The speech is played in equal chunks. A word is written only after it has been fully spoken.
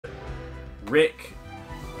Rick.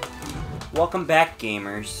 Welcome back,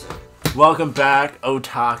 gamers. Welcome back,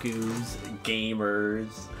 otakus,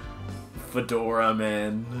 gamers, fedora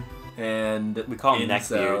men, and we call them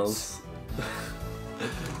neckbeards.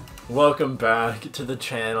 Welcome back to the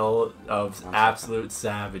channel of absolute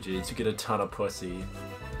savages who get a ton of pussy.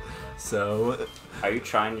 So, are you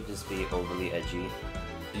trying to just be overly edgy?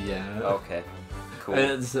 Yeah. Okay. Cool.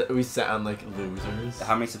 We sound like losers.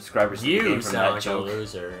 How many subscribers you did you sound from that like joke? a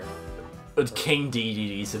loser? King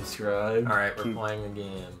DDD subscribe. Alright, we're playing a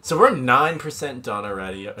game. So we're 9% done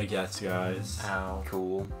already, I guess, guys. Ow.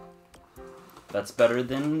 Cool. That's better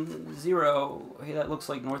than 0. Hey, that looks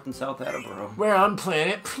like North and South Attleboro. We're on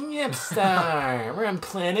planet Popstar. We're on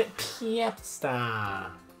planet Popstar.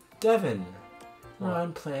 Devin. We're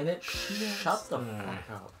on planet Popstar. Shut the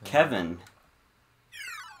fuck up. Kevin.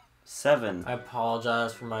 7. I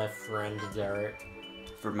apologize for my friend Derek.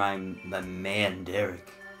 For my man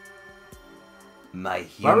Derek. My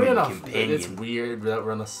Why are we human on companion. It's weird that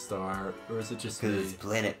we're on a star, or is it just Because me? it's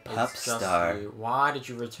planet It's Popstar. just why did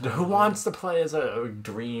you return? Who wants to play as a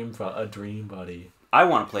dream buddy? I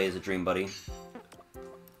want to play as a dream buddy.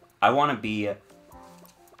 I want to be...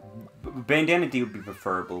 Bandana D would be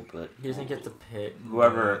preferable, but... He doesn't get to pick.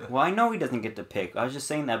 Whoever... Well, I know he doesn't get to pick. I was just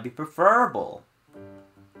saying that'd be preferable.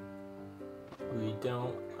 We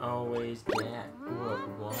don't always get what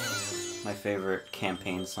we want. My favorite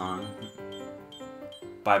campaign song.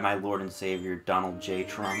 By my Lord and Savior, Donald J.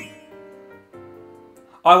 Trump.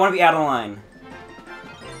 Oh, I want to be Adeline.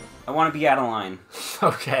 I want to be Adeline.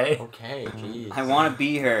 Okay. Okay, jeez. I want to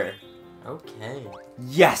be her. Okay.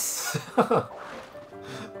 Yes!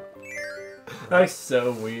 That's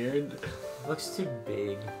so weird. Looks too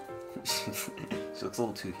big. She looks a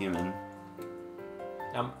little too human.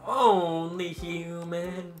 I'm only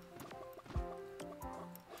human.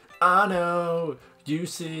 I know. You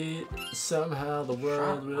see, somehow the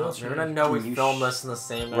world will change. You're gonna know we filmed this in the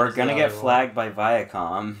same night. We're gonna get flagged by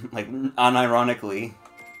Viacom. Like, unironically.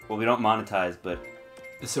 Well, we don't monetize, but...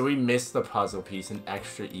 So we missed the puzzle piece, an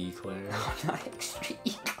extra eclair. Not extra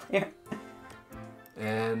eclair.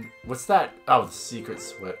 And what's that? Oh, the secret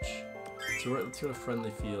switch. To a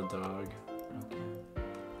friendly field dog. Okay.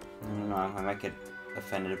 No, I might get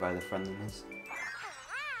offended by the friendliness.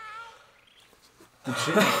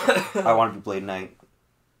 I want to be Blade Knight.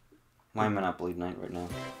 Why am I not Blade Knight right now?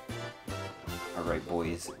 Alright,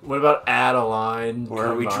 boys. What about Adeline? Where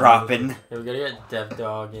are we dropping? Hey, we gotta get Dev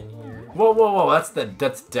Dog in here. Whoa, whoa, whoa! That's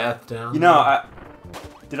death down. You know,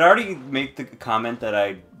 did I already make the comment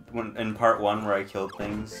that in part 1 where I killed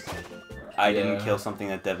things, I didn't kill something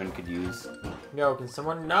that Devin could use? Yo, can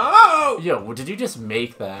someone know? Yo, did you just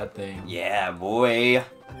make that thing? Yeah, boy.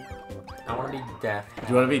 I want to be Death. Do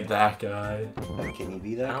you want to be that guy? Can he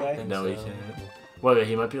be that I don't guy? think No, he so. can't. Wait,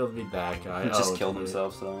 he might be able to be that guy. He just killed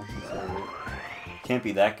himself, so... Can't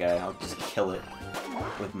be that guy. I'll just kill it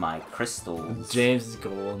with my crystals. James is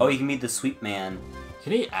gold. Oh, he can be the sweet man.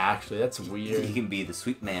 Can he actually? That's weird. He can be the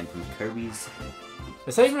sweet man from Kirby's.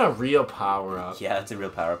 It's not even a real power-up. Yeah, it's a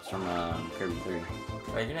real power-up from Kirby 3.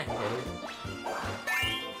 Are you gonna hit it?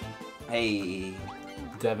 Hey,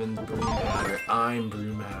 Devin's Broom Hatter. I'm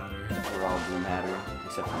Broom Hatter. we're all Blue Matter,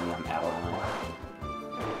 except for me, I'm Adeline.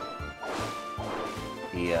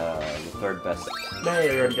 The third best.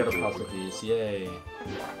 Hey, we already got a puzzle piece. Yay.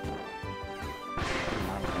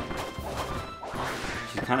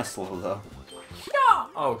 She's kind of slow, though. Yeah!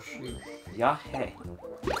 Oh, shoot. Yeah, hey.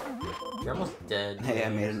 You're almost dead. Hey, I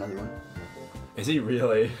made another one. Is he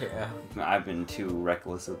really? Yeah. I've been too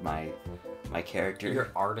reckless with my character.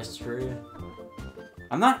 Your artistry.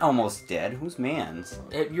 I'm not almost dead. Who's man's?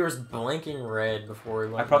 Yours blinking red before we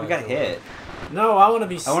went. I probably got back hit. No, I want to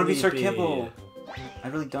be I want to be Sir Sleepy. Kibble. I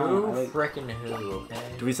really don't. Who frickin' who, okay?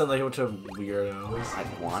 Do we sound like a bunch of weirdos? I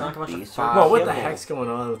Sound want like a to bunch be of Sir five. Whoa, what the Kibble. heck's going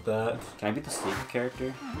on with that? Can I be the sleep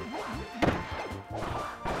character?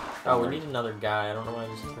 Oh, we need another guy. I don't know why I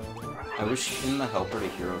just killed him. I wish in the helper to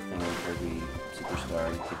hero thing in Kirby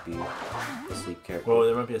Superstar you could be the sleep character. Whoa,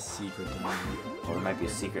 there might be a secret down here. Or there might be a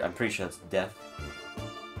secret. I'm pretty sure that's death.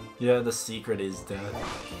 Yeah, the secret is death.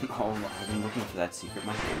 Oh, I've been looking for that secret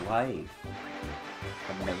my whole life.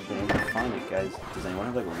 I've never been able to find it, guys. Does anyone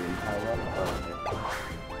have like a wind power up? Oh,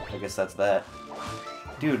 okay. I guess that's that.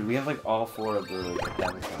 Dude, we have like all 4 of the like,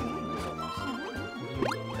 Avatar wings almost.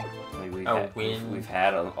 Like, we've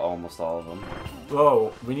had almost all of them.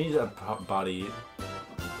 Whoa, we need a body.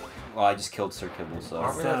 Well, I just killed Sir Kibble, so...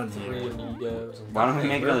 Aren't we down like here. 3 amigos? And Why don't we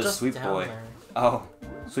make We're another just Sweet down Boy? there. Oh,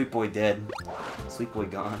 Sweet Boy dead. Sweet Boy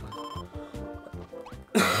gone.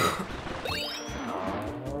 Oh,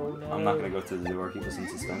 no. I'm not gonna go through the door, keep us in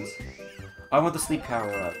suspense. I want the sleep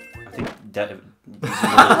power up. I think Devin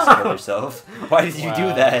killed herself. Why did you do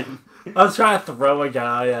that? I was trying to throw a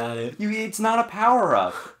guy at it. It's not a power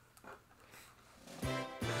up.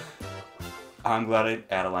 I'm glad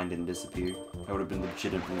Adeline didn't disappear. I would have been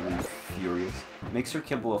legitimately furious. Make Sir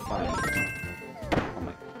Kibble a fine. Oh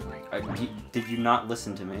my... did you not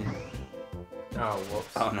listen to me? Oh, whoops.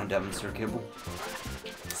 Oh no, Devin, Sir Kibble.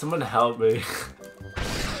 Someone help me.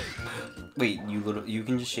 Wait, you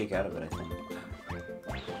can just shake out of it, I think.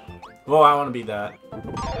 Well, I want to be that.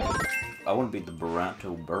 I want to be the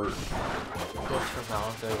Toronto Bird. The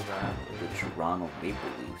Toronto Raptors. The Toronto Maple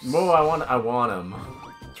Leafs. Well, I want him.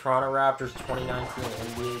 Toronto Raptors 2019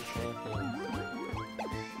 NBA champions.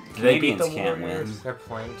 Did they beat the Canadians can't Warriors? win. They're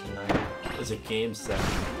playing tonight. It's a game 7.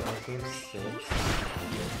 Game 6.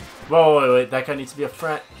 Whoa, wait, that guy needs to be a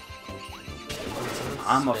friend.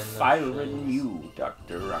 I'm a Spin fighter those in things. you,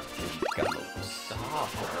 Dr. Rocky Gallows. Stop,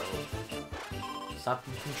 bro. Stop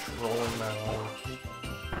controlling my life.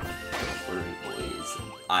 Worry, boys.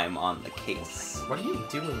 I'm on the case. What are you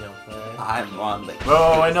doing up there? I'm on the case.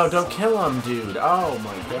 Oh, I know, don't kill him, dude. Oh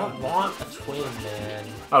my I don't god. want a twin, man.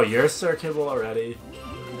 Oh, you're Sir Kibble already?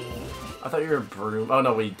 I thought you were a broom. Oh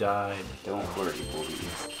no, we died. Don't worry, boys.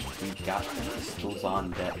 We got pistols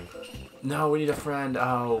on deck. No, we need a friend.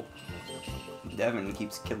 Oh. Devin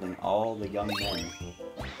keeps killing all the young men.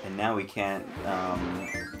 And now we can't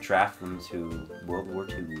draft them to World War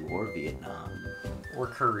II or Vietnam. Or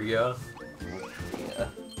Korea. Or Korea.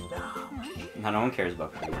 No one cares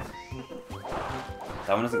about Korea.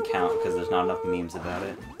 That one doesn't count because there's not enough memes about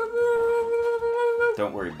it.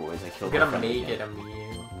 Don't worry, boys. I We're killed gonna my friend make again. it a meme.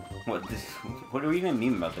 What are we even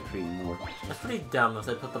meme about the Korean War? That's pretty dumb if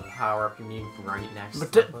they put the power up you meme right next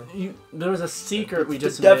But to it. there was a secret we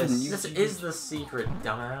just Devin, missed. This is the secret,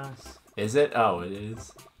 dumbass. Is it? Oh, it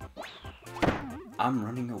is. I'm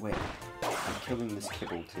running away. I'm killing this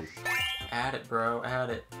kibble too. Add it, bro.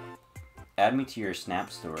 Add it. Add me to your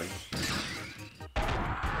Snap story.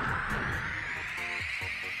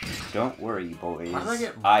 Don't worry, boys. How did I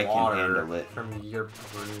get I can water handle it. from your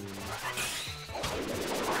broom?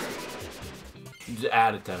 Just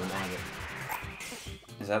add it, Devin. Add it.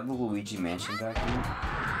 Is that the Luigi Mansion vacuum?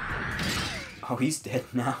 Oh, he's dead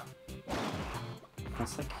now.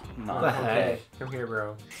 That's like not What the okay. heck? Come here,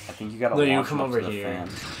 bro. I think you gotta No, you launch come him up over to the here. fan.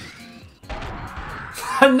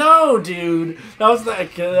 No, dude. That was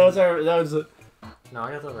the. No,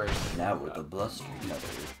 I got the right. Now we're the bluster cutter.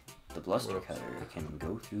 The bluster cutter can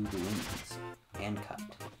go through the winds and cut.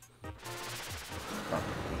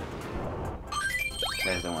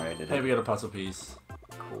 Guys, don't worry, I did Hey, it. we got a puzzle piece.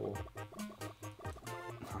 Cool.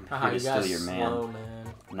 I'm Haha, here you to steal guys your slow, man.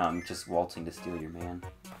 man. No, I'm just waltzing to steal your man.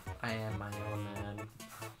 I am my own man.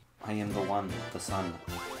 I am the one, the son.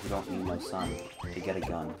 You don't need no son to get a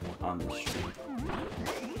gun on the street.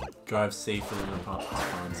 Drive safely and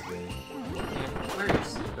responsibly. Man, wear your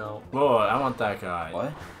seatbelt. Whoa, I want that guy.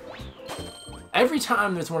 What? Every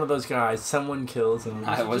time there's one of those guys, someone kills him.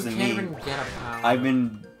 I wasn't You can't me. even get a power. I've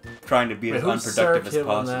been trying to be Wait, as who's Sir unproductive as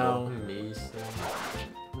Kibble possible. now? Mason.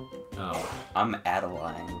 Oh. I'm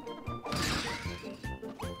Adeline. You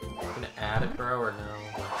gonna add it, bro, or no?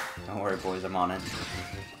 Don't worry, boys, I'm on it.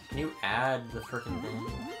 Can you add the freaking thing?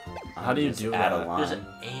 How do you Just do that? There's Adeline. an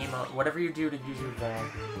aim on whatever you do to use your bag.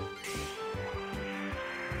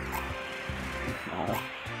 Oh.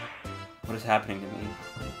 What is happening to me?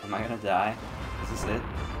 Am I gonna die? Is this it?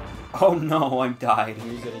 Oh no, I'm died.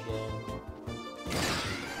 Use it again.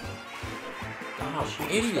 Oh, Shoot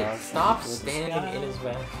the idiot! stars. Stop Shoot the standing stars. in his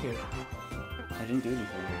vacuum. I didn't do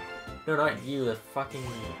anything. No, not you, the fucking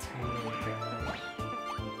teammate guy.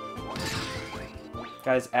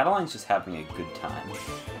 Guys, Adeline's just having a good time.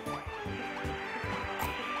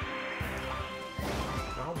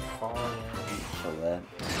 How far, man? Kill that.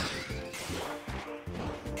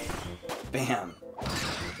 Bam!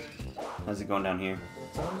 How's it going down here?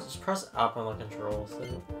 Someone just press up on the controls.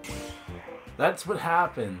 That's what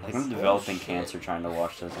happens. Like, I'm developing cancer trying to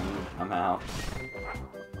watch this. I'm out.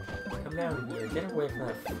 Come down here. Get away from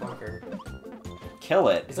that fucker. Kill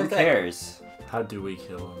it. It's Who like that- cares? How do we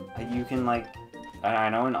kill him? You can, like... I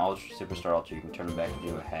know in Ultra Superstar Ultra you can turn him back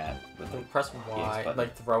into a hat. With, Then like, press Yes, Y, button.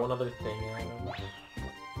 like throw another thing at him.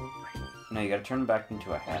 No, you gotta turn him back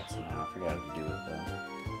into a hat somehow. I forgot how to do it,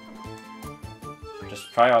 though.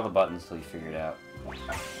 Just try all the buttons till you figure it out.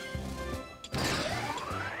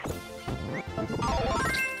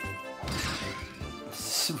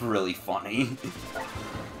 This is really funny.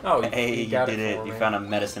 Oh, Hey, you got did it. for You me. found a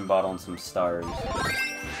medicine bottle and some stars.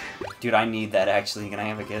 Dude, I need that actually. Can I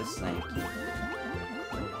have a kiss? Thank you.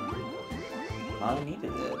 I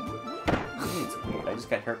needed it. It's weird. I just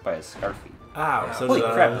got hurt by a Scarfy. Ow, so Holy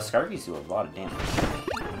did crap, I. the Scarfies do a lot of damage.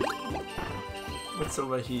 What's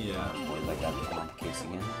over here? Boy, like that on the case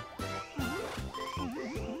again.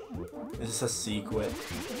 Is this a secret?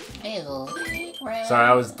 Ew. Sorry,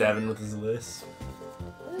 I was Devin with his list.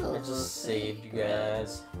 I just saved you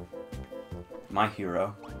guys. My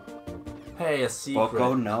hero. Hey, a secret.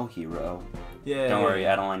 Boko no hero. Yeah. Don't worry,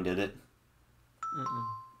 Adeline did it.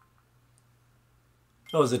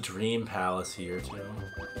 Oh, there's a dream palace here too.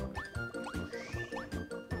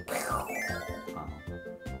 Oh.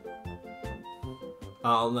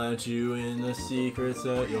 I'll let you in the secrets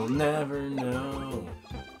that you'll never know.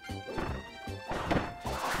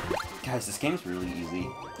 Guys, this game's really easy.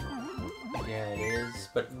 Yeah, it is.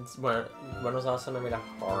 But when was the last time I made a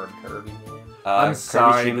hard Kirby game? I'm Kirby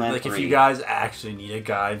sorry, Dream but Land like if 3. you guys actually need a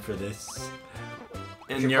guide for this,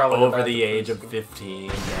 and You're you're probably over about the to age of preschool.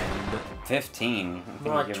 15, and 15. I think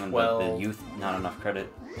More we're like giving 12. the youth not enough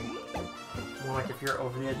credit. More like if you're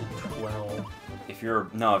over the age of 12. If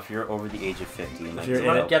you're over the age of 15, If You you're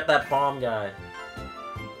want in- to get that bomb guy.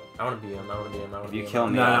 I want to be him. I want to be him. I want to If you be him. kill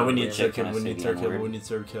me, no, I we don't need really Sir can I Kibble, we say need the Sir Kibble, N-word? we need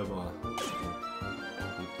Sir Kibble.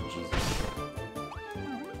 Jesus.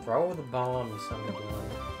 Throw the bomb, you son of a gun.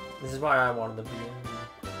 This is why I wanted to be him.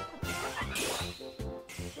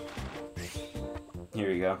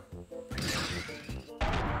 Here you go.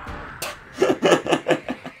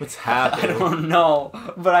 What's I happening? don't know,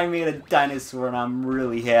 but I made a dinosaur and I'm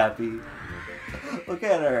really happy. Look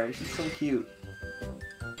at her, she's so cute.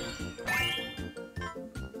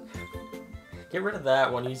 Get rid of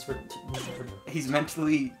that one. He's for He's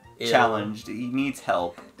mentally Ew. challenged. He needs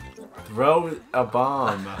help. Throw a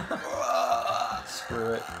bomb.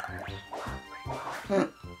 screw it.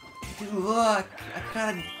 Dude, look! I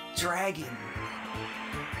got a dragon.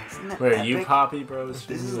 Isn't that Where are you, epic? Poppy Bros?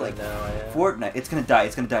 This is like No, yeah. Fortnite. It's gonna die.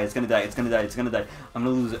 It's gonna die. It's gonna die. It's gonna die. It's gonna die. I'm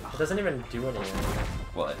gonna lose it. It doesn't even do anything.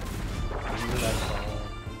 What?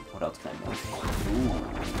 What else can I do? Ooh,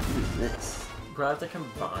 what is this? Bro, I have to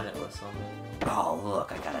combine it with something. Oh,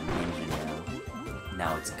 look, I got a ninja now.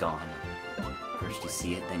 Now it's gone. First you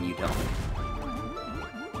see it, then you don't.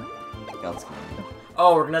 What else can I do?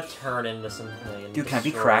 Oh, we're gonna turn into something. And Dude, can I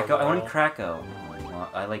be destroy Kracko? I want the to be Kracko. Oh, well,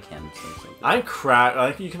 I like him. So it's like, I'm Crack.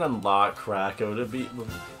 I think you can unlock Kracko to be.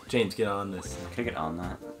 James, get on this. Can I get on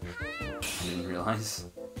that? I didn't realize.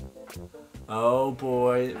 Oh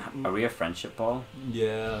boy. Are we a friendship ball?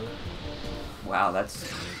 Yeah. Wow,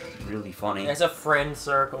 that's really funny. It's a friend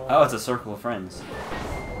circle. Oh, it's a circle of friends.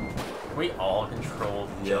 We all control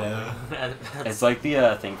the Yeah. jumping. It's like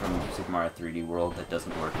the thing from Super Mario 3D World that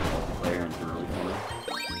doesn't work in multiplayer and it's really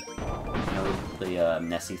funny. You know, the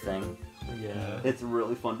Nessie thing? Yeah. It's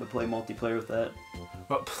really fun to play multiplayer with that.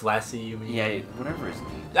 What Plessy you mean? Yeah, whatever his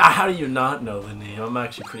name. Ah, how do you not know the name? I'm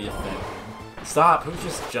actually pretty offended. Stop! Who's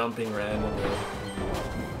just jumping randomly?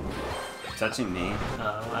 Touching me.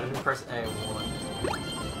 I didn't press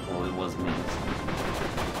A1. Well, it was me.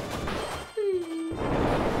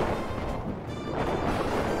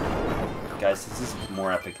 Guys, this is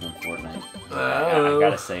more epic than Fortnite. I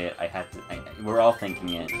gotta say it. I had to. We're all thinking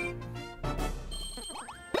it.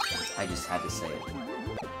 I just had to say it.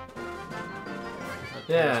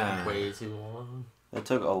 Yeah. Way too long. That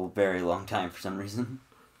took a very long time for some reason.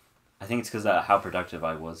 I think it's because of how productive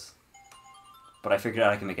I was. But I figured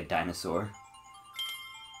out I can make a dinosaur.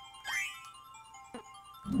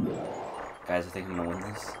 Guys, I think I'm gonna win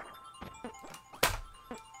this.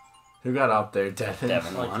 Who got up there, Devin?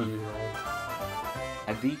 Devin Like won. usual.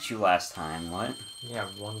 I beat you last time, what? Yeah,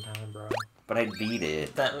 one time, bro. But I beat it.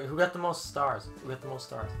 Who got the most stars? Who got the most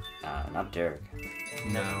stars? Not Derek.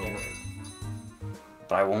 No.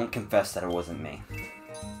 But I won't confess that it wasn't me.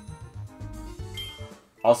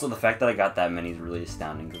 Also, the fact that I got that many is really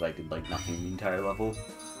astounding because I did like nothing the entire level.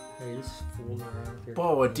 Hey, you just fooling around here.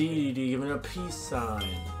 Whoa, a DDD giving a peace sign.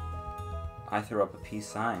 I threw up a peace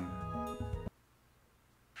sign.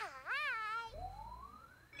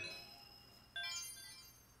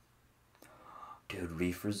 Dude,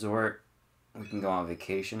 Reef Resort. We can go on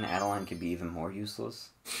vacation. Adeline could be even more useless.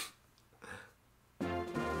 I'm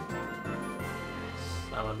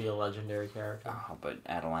gonna be a legendary character. Oh, but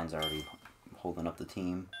Adeline's already holding up the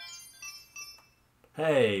team.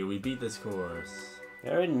 Hey, we beat this course.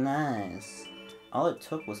 Very nice. All it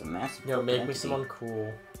took was a massive. Yo, make me entity. someone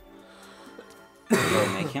cool. Yo,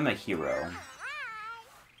 make him a hero.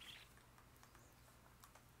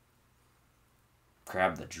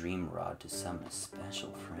 Grab the dream rod to summon a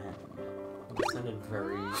special friend. It sounded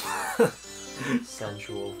very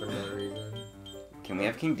sensual for no reason. Can we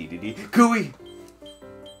have King DDD? Gooey!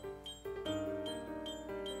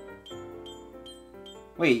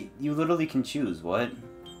 Wait, you literally can choose, what?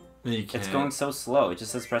 You can't. It's going so slow. It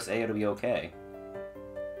just says press A to be okay.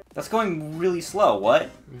 That's going really slow. What?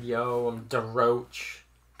 Yo, I'm DeRoach.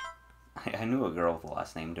 I knew a girl with the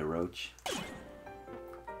last name DeRoach.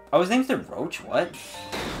 Oh, his name's DeRoach? What?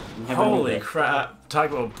 Never knew Holy that. crap.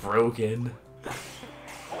 Talk about broken.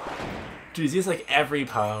 Dude, he has like every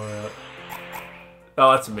power up.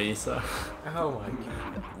 Oh, that's Mesa. Oh my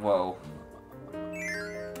god. Whoa.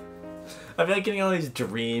 I feel like getting all these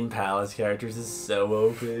Dream Palace characters is so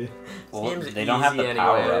OP. Well, Seems they don't have easy the anyway,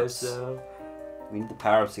 power-ups. so- We need the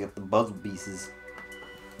power-ups to get the buzz pieces.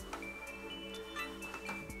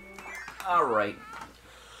 Alright.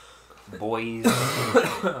 Boys.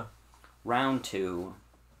 Round 2.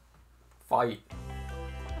 Fight.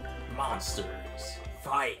 Monsters.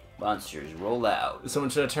 Fight. Monsters, roll out. Someone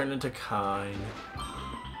should have turned into Kine.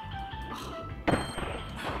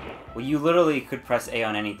 Well, you literally could press A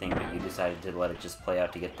on anything, but you decided to let it just play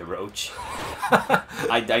out to get the roach.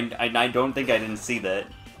 I don't think I didn't see that.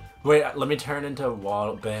 Wait, let me turn into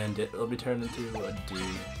Wall Bandit. Let me turn into a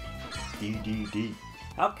D. D.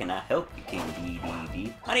 How can I help you, King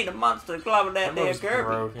D? I need a monster to clobber that there move's Kirby.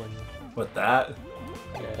 broken. What, that?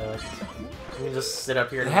 Yeah, like, you can just sit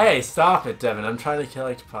up here. And Hey, stop it, Devin. I'm trying to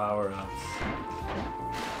collect power-ups.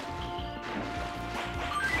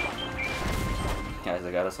 Guys,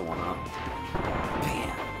 I got us a 1-up.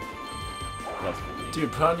 Bam. That's funny.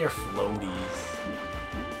 Dude, put on your floaties.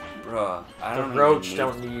 Bruh, I don't DeRoach even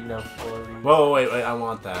don't need no floaties. Whoa, wait, I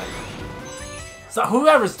want that. So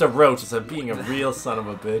whoever's DeRoach is being a real son of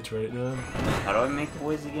a bitch right now. How do I make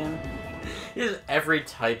boys again? He has every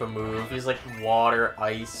type of move. He's like water,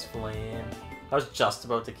 ice, flame. I was just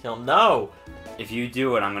about to kill him. No! If you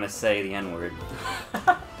do it, I'm gonna say the N-word.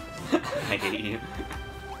 I hate you.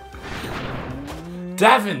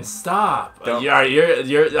 Devin, stop! Don't.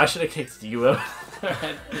 You're. I should have kicked you out.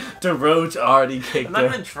 DeRoach already kicked I'm not her.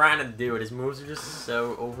 even trying to do it. His moves are just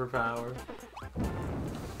so overpowered.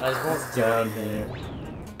 I just won't do Down anything. here.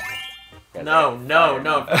 Guys, No, I got no, fire.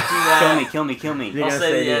 no. If you do that, Kill me. You're I'll gonna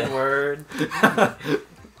say say the the- N-word.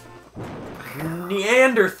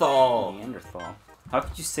 Neanderthal. Neanderthal. How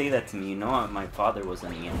could you say that to me? You know my father was a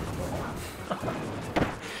Neanderthal.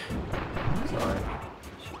 Sorry.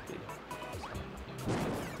 Should be.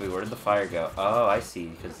 Wait, where did the fire go? Oh, I see.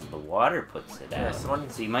 Because the water puts it Yeah, out. someone.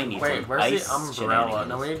 So you might need Wait, some where's ice the umbrella?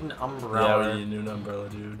 No, we shenanigans. need an Yeah, umbrella. we need a new umbrella,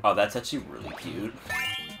 dude. Oh, that's actually really cute.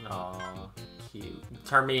 Aw, cute.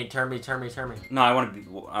 Turn me. No, I want to be.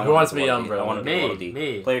 Who wants to be Umbrella? I want to be Me, Waddle Dee.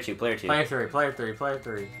 me. Player 2. Player 3.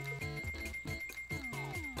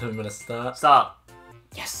 Tell me when to stop. Stop.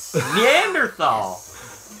 Yes. Neanderthal.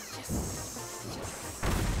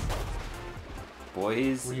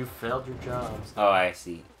 Boys. Well, you failed your jobs. Oh, I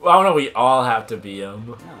see. Well, I don't know. We all have to be him.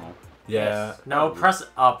 No. Yeah. Yes. No, press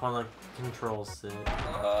up on the control stick.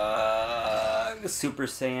 Super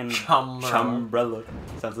Saiyan Chumbrella. Chumbrella.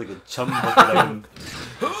 Sounds like a chumbrella.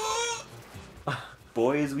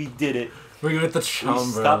 Boys, we did it. We're with the We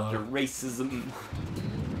stopped the umbrella. racism.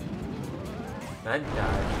 I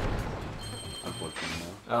died. Unfortunately,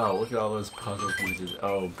 no. Oh, look at all those puzzle pieces.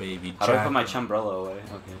 Oh, baby. How do I put my Jack. chumbrella away?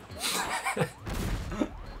 Okay.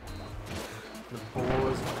 The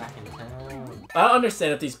boys are back in town. I don't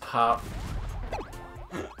understand if these I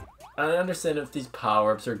don't understand if these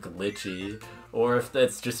power-ups are glitchy, or if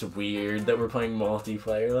that's just weird that we're playing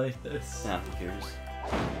multiplayer like this. Nah, who cares?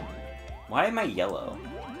 Why am I yellow?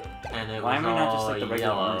 And it Why was am I not just all like the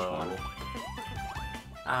regular orange yellow. one?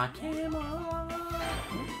 I came on.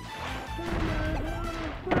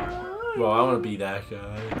 Well, I want to be that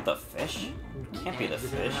guy. The fish? Can't be the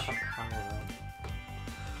fish.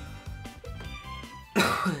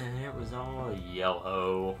 And it was all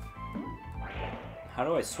yellow. How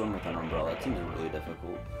do I swim with an umbrella? It seems really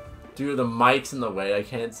difficult. Dude, the mic's in the way. I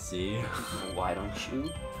can't see. Why don't you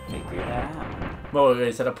figure it out? Well,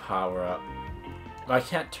 wait, set a power-up. I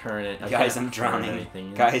can't turn it. I Guys, can't I'm turn drowning.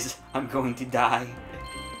 anything. Guys, I'm going to die.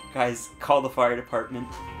 Guys, call the fire department.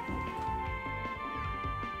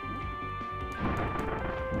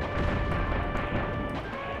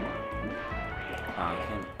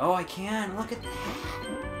 Oh, I can. Look at that.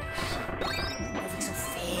 Moving so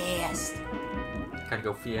fast. Gotta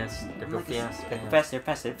go fast. Gotta go fast. Faster,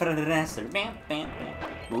 faster, faster. Bam, bam, bam.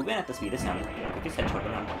 Moving at the speed of sound. Quickest headshot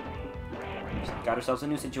around. Got ourselves a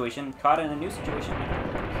new situation. Caught in a new situation.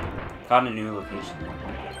 Caught in a new location.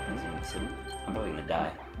 I'm probably gonna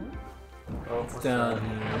die. Oh, It's down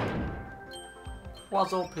here.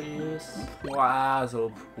 Wazzle piece.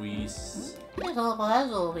 Wazzle, please.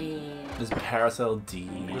 This Paracel D.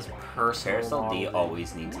 This personal Carousel D model.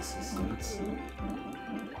 always needs assistance.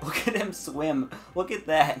 Look at him swim. Look at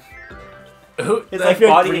that. It's I like feel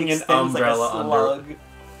like bodying bringing an extends like a umbrella under. slug.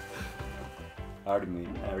 I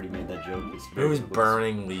already made that joke. It's very Who's close.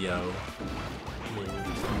 burning Leo?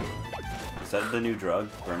 Is that the new drug?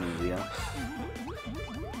 Burning Leo?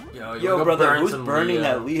 Yo, Yo, go brother, burn who's some burning Leo?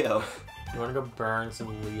 that Leo? You wanna go burn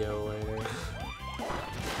some Leo later?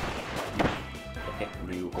 Okay,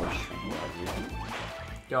 new horse tranquilizer.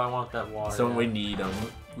 Yo, I want that water. So we guy. need them.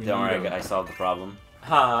 Don't worry, I solved the problem.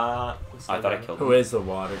 Ha! I thought I killed Who him. is the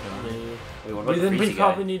water guy? Me. Wait, what about the Then we freezy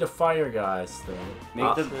probably guy? need a fire guy still.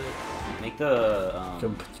 Make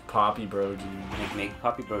the Poppy Bro G. make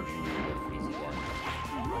Poppy Bro Jr. the freezy guy.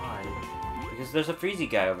 Why? Because there's a freezy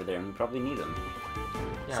guy over there and we probably need him.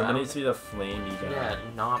 Yeah, Someone I needs to be the flamey guy. Yeah,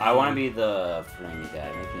 not I want to me. be the flamey guy.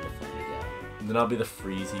 Make me the flamey guy. Then I'll be the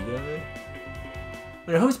freezy guy.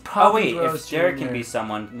 Wait, who's Poppy Oh wait, Bro if Derek Jr.? can be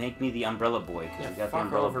someone, make me the umbrella boy. Because Yeah, we got the fuck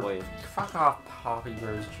umbrella over. boy. Fuck off, Poppy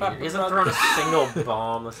Bros Jr. Fuck He hasn't off. thrown a single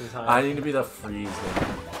bomb this entire I need to be the freeze guy.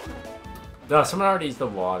 No, someone already is the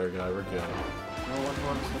water guy. We're good. No one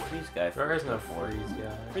wants the freeze guy. There is no freeze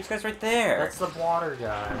guy. Freeze guy's right there. That's the water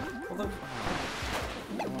guy. Well, look.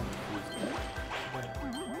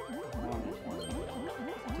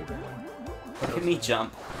 Look at me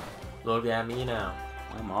jump. Look at me now.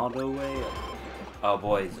 I'm all the way up. Oh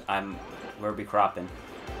boys, we'll be cropping.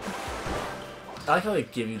 I like how they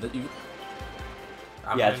give you the.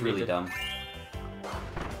 I'm Yeah, gonna it's need really to- dumb.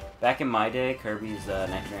 Back in my day, Kirby's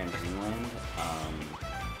Nightmare in Dreamland,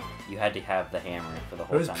 you had to have the hammer for the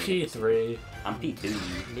whole Who's time. P3? I'm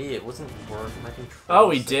P2. Me, it wasn't working. My controls Oh,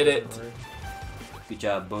 we did it. didn't work. Good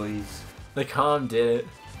job, boys. The com did it.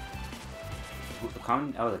 The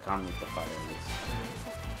con with the fire.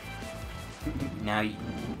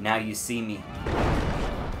 Now you see me.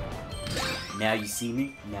 Now you see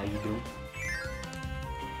me. Now you do.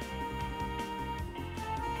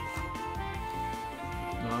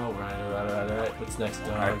 Oh, right. What's next, dog?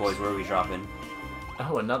 Alright, boys, where are we dropping?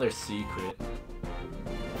 Oh, another secret.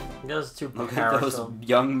 Those two Look at those parasol.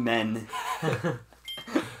 young men.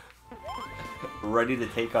 Ready to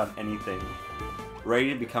take on anything.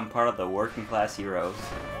 Ready to become part of the working class heroes.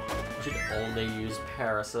 Should only use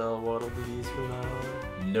parasol waddle bees from now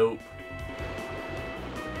on. Nope.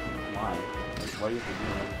 Why? Why do you have to do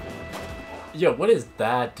everything? Yo, what is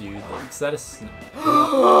that, dude? Is that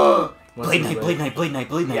a Blade Knight, Blade Knight, Blade Knight,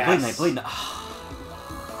 Blade Knight, Yes. Blade Knight, Blade Knight.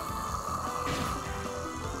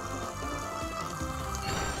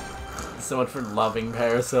 So much for loving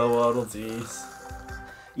Parasol Waddle, jeez.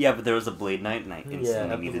 Yeah, but there was a Blade Knight and I instantly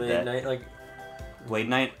Yeah, needed Blade that. Knight, like, Blade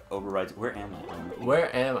Knight overrides. Where am I?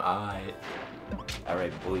 Where am I?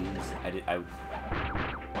 Alright, boys. I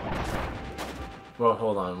Well,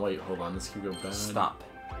 hold on, hold on. This could go bad. Stop.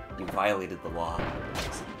 You violated the law.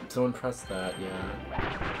 Someone press that,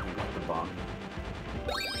 yeah. You got the bomb.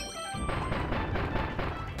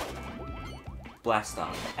 Blast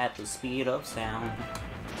off at the speed of sound.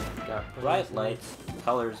 got Bright lights,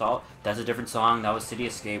 colors, all. That's a different song. That was City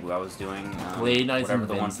Escape. I was doing Blade Knight's whatever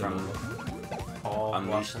the one invincible. from all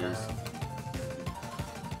Unleashed bluffing is.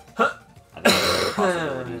 out. I think there are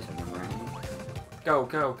possibilities of them running. Go,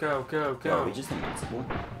 go, go, go, Yo, are go. we just invincible?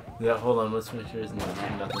 Yeah, hold on, let's make sure there's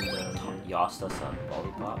nothing down here. Yossed us up,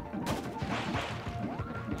 lollipop.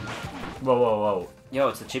 Whoa, whoa, whoa. Yo,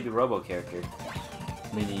 it's a Chibi Robo character.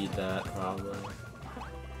 We need that, probably.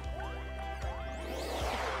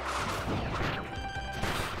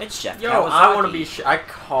 It's Chef Yo, Kawasaki. I want to be. I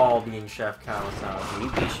call being Chef Kawasaki. Can you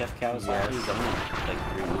be Chef Kawasaki? Yes. He's only like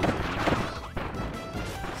 3 moves.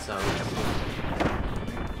 So.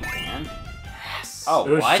 You can? Yes. Oh,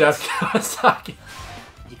 It was what? Chef Kawasaki.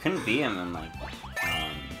 You couldn't be him in like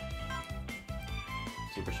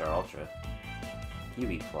Superstar Ultra. You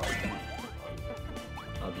be plug.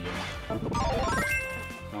 I'll be You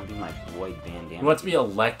want to be my boy Bandana? He wants to be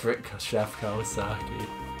electric Chef Kawasaki.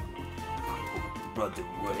 Brother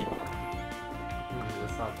Wood.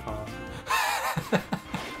 That's not possible.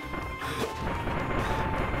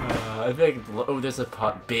 I think. Oh, there's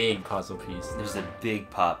a big puzzle piece. There's a big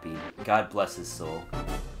Poppy. God bless his soul.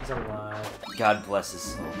 He's alive. God bless his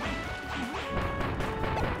soul.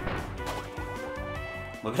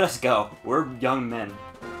 Look at us go. We're young men.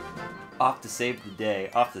 Off to save the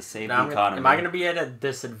day. Off to save Now the economy. am I gonna be at a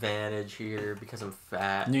disadvantage here because I'm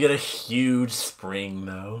fat? You get a huge spring,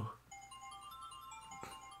 though.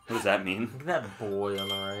 What does that mean? Look at that boy on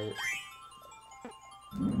the right.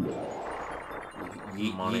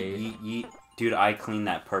 Yeet, Money. yeet, yeet, yeet. Dude, I cleaned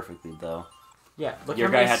that perfectly, though. Yeah, look Your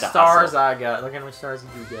how guy many had to stars hustle. I got. Look how many stars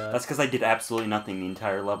you got. That's because I did absolutely nothing the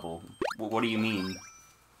entire level. What do you mean?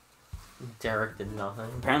 Derek did nothing.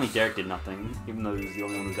 Apparently Derek did nothing, even though he was the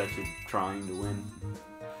only one who's actually trying to win.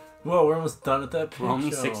 Whoa, we're almost done with that picture. We're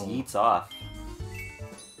only 6 eats off.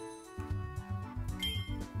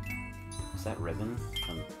 Is that ribbon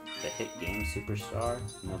from the hit game Superstar?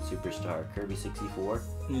 Not Superstar, Kirby 64.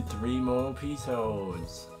 We need 3 more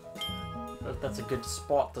episodes. That's a good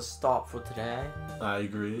spot to stop for today. I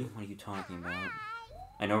agree. What are you talking about?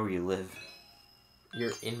 I know where you live.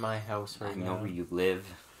 You're in my house right now. I know where you live.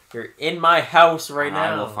 You're in my house right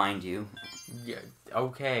now. I will find you. Yeah,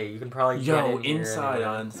 okay, you can probably get in here inside anyway.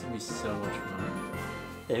 on. This is gonna be so much fun.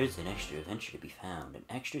 There's an extra adventure to be found. An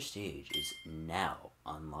extra stage is now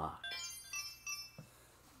unlocked.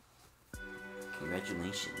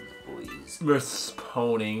 Congratulations, boys. We're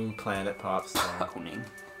spawning Planet Popstar. Poning.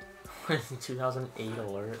 2008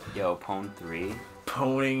 alert. Yo, Pwn 3.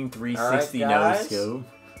 Poning 360 All no right, guys. scope.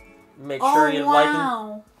 Make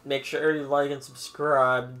sure you like and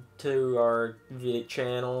subscribe to our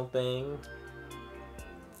channel thing.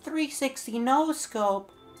 360 no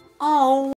scope. Oh.